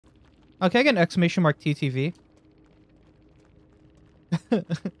Okay, I get an exclamation mark TTV.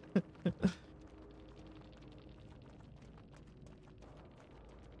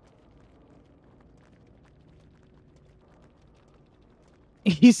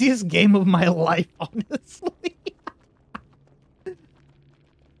 Easiest game of my life, honestly.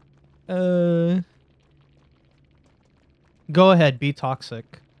 Go ahead, be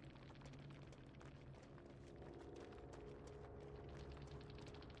toxic.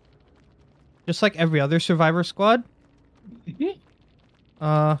 Just like every other Survivor Squad.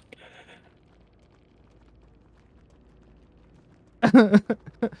 Uh.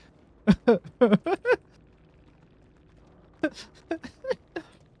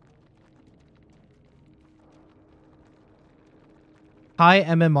 High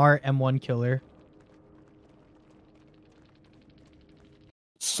MMR M1 killer.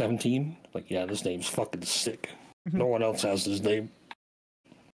 17? Like, yeah, this name's fucking sick. No one else has this name.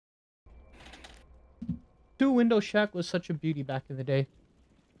 Two Window Shack was such a beauty back in the day.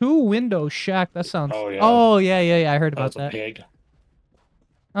 Two Window Shack, that sounds... Oh, yeah. Oh, yeah, I heard about That's that. a pig.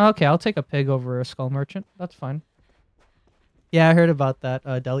 Okay, I'll take a pig over a Skull Merchant. That's fine. Yeah, I heard about that,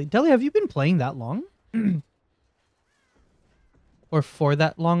 Deli. Deli, have you been playing that long? Or for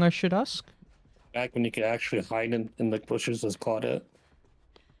that long, I should ask? Back when you could actually hide in the bushes as Claudette.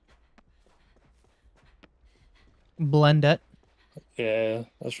 Blendette. Yeah,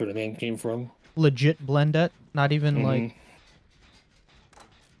 that's where the name came from. Legit Blendette. Not even like...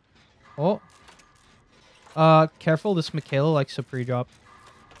 Oh. Careful, this Michaela likes a pre-drop.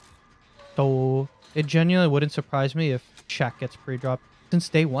 So, it genuinely wouldn't surprise me if Shaq gets pre-dropped. Since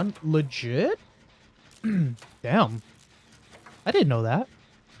day one? Legit? Damn. I didn't know that.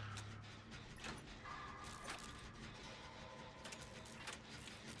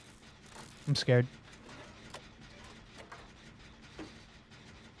 I'm scared.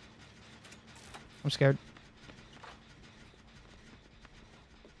 I'm scared.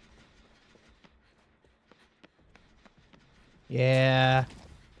 Yeah.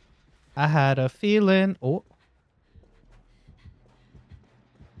 I had a feeling. Oh.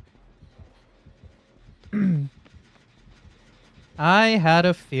 I had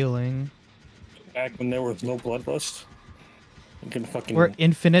a feeling. Back when there was no bloodlust. You can fucking... Where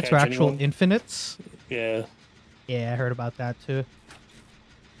infinites were catch actual anyone. infinites? Yeah. Yeah, I heard about that too.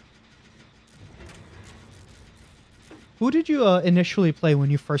 Who did you initially play when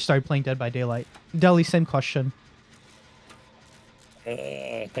you first started playing Dead by Daylight? Deli, same question.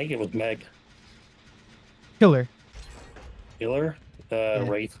 I think it was Meg. Killer. Killer? Yeah.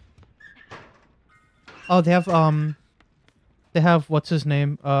 Wraith. Oh, they have what's his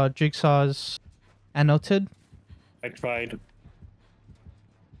name? Jigsaw's annotated. I tried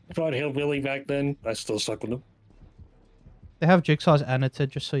Hillbilly back then. I still suck with him. They have Jigsaw's annotated,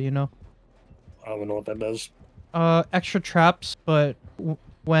 just so you know. I don't know what that does. Extra traps, but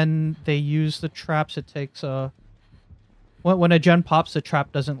when they use the traps, it takes when a gen pops, the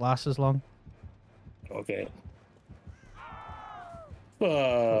trap doesn't last as long. Okay.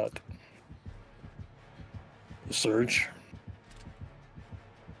 Fuck. Surge.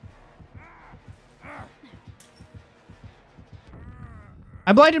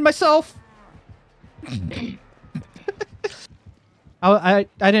 I blinded myself. I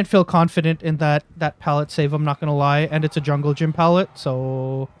didn't feel confident in that pallet save. I'm not gonna lie, and it's a jungle gym pallet,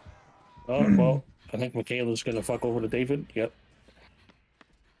 so. Oh well, I think Michaela's gonna fuck over to David. Yep.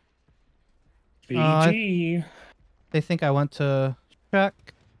 GG. They think I went to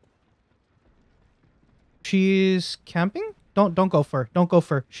check. She's camping. Don't go for her. Don't go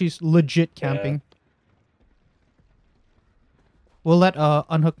for her. She's legit camping. Yeah. We'll let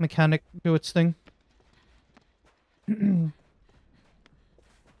Unhook Mechanic do its thing.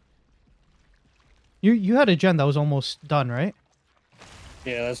 You had a gen that was almost done, right?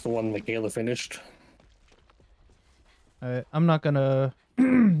 Yeah, that's the one Michaela finished. I'm not gonna...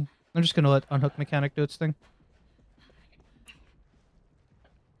 I'm just gonna let Unhook Mechanic do its thing.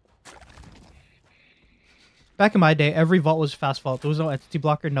 Back in my day, every vault was fast vault. There was no entity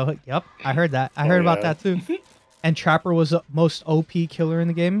blocker, no hook. Yep, I heard that. I heard about that too. And Trapper was the most OP killer in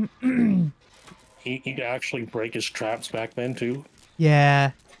the game. He could actually break his traps back then too.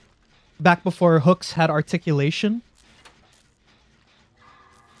 Yeah. Back before hooks had articulation.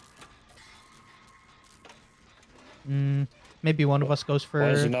 Maybe one of us goes for Why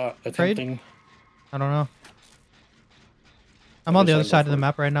is he not attempting? I don't know. I'm on the other side of the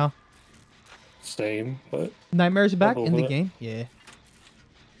map right now. Same, but... Nightmare's back in the game? Yeah.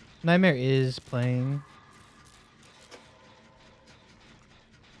 Nightmare is playing.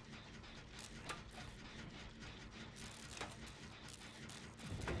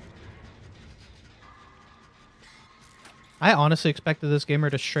 I honestly expected this gamer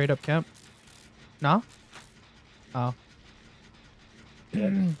to straight up camp. No? Oh.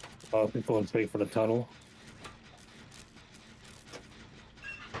 Yeah. People going straight for the tunnel.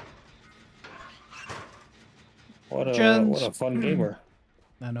 What Gens. a fun gamer.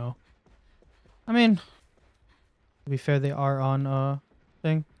 I know. I mean, to be fair, they are on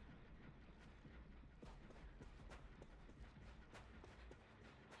thing.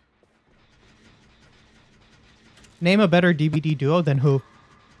 Name a better DBD duo than who?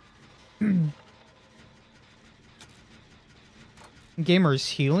 Gamer's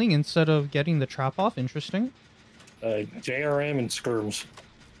healing instead of getting the trap off. Interesting. JRM and Skirms.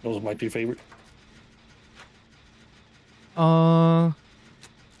 Those are my two favorite. Ots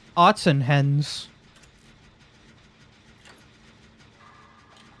and hens.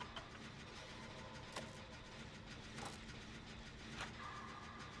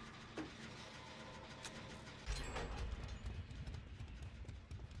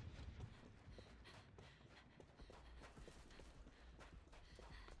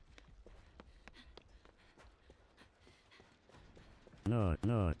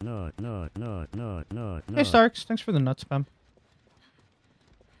 No. Hey Starks, thanks for the nut spam.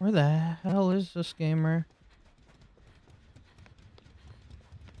 Where the hell is this gamer?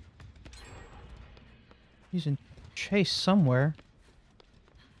 He's in chase somewhere.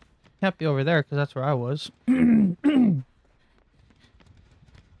 Can't be over there because that's where I was.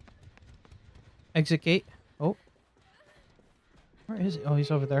 Exit gate. Oh. Where is he? Oh,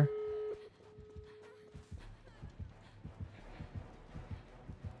 he's over there.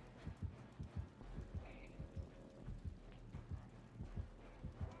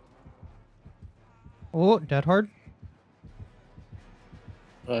 Oh, dead hard.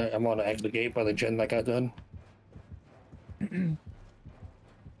 I'm on the exit gate by the gen that got done.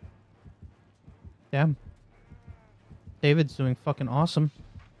 Damn. David's doing fucking awesome.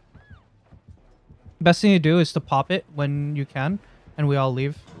 Best thing to do is to pop it when you can, and we all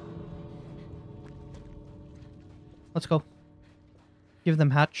leave. Let's go. Give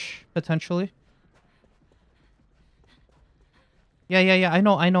them hatch, potentially. Yeah. I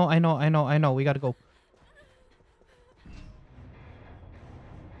know. We gotta go.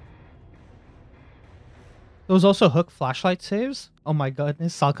 Those also hook flashlight saves? Oh my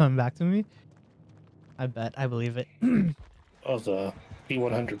goodness, it's all coming back to me. I bet. I believe it. That was a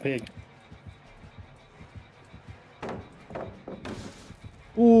P100 pig.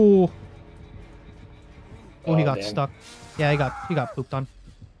 Ooh. Oh, he got damn. stuck. Yeah, he got pooped on.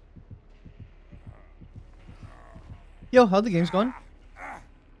 Yo, how the game's going?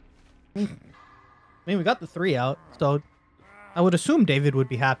 I mean, we got the 3 out, so I would assume David would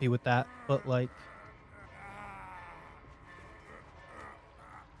be happy with that, but like...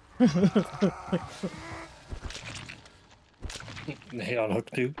 Hit on hook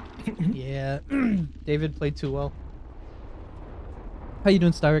too. Yeah, David played too well. How you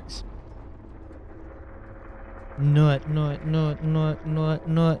doing, Styrix? Nut.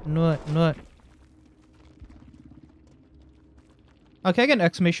 Okay, I get an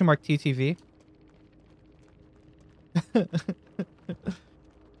exclamation mark TTV.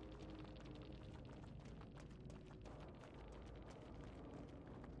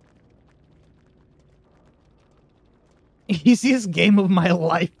 Easiest game of my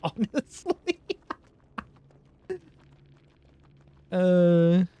life, honestly.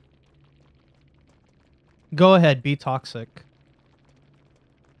 Go ahead, be toxic.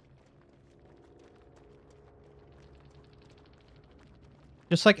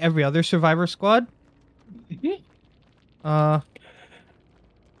 Just like every other Survivor Squad.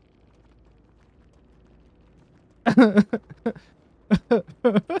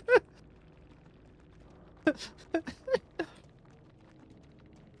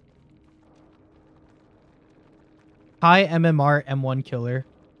 High MMR M1 killer.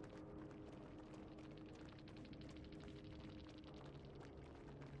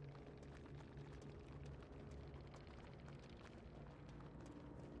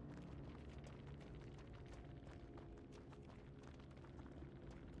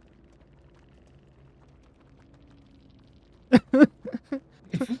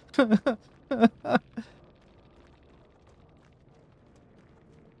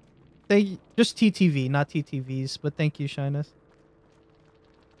 They just TTV, not TTVs, but thank you, Shyness.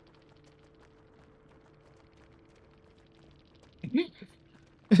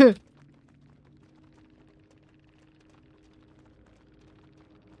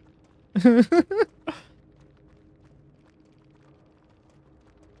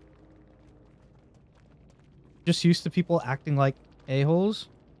 Just used to people acting like a-holes.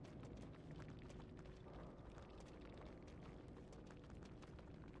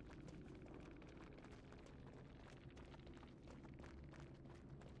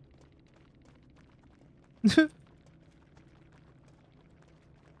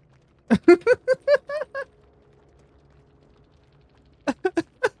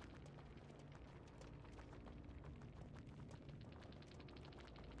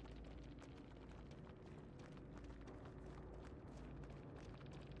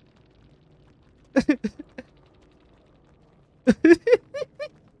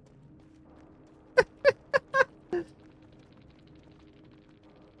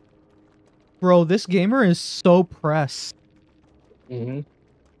 Bro, this gamer is so pressed. Mm-hmm.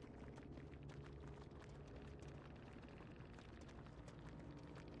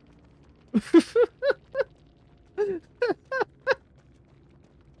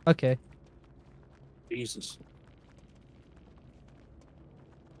 Okay. Jesus.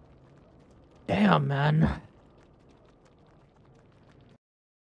 Damn, man.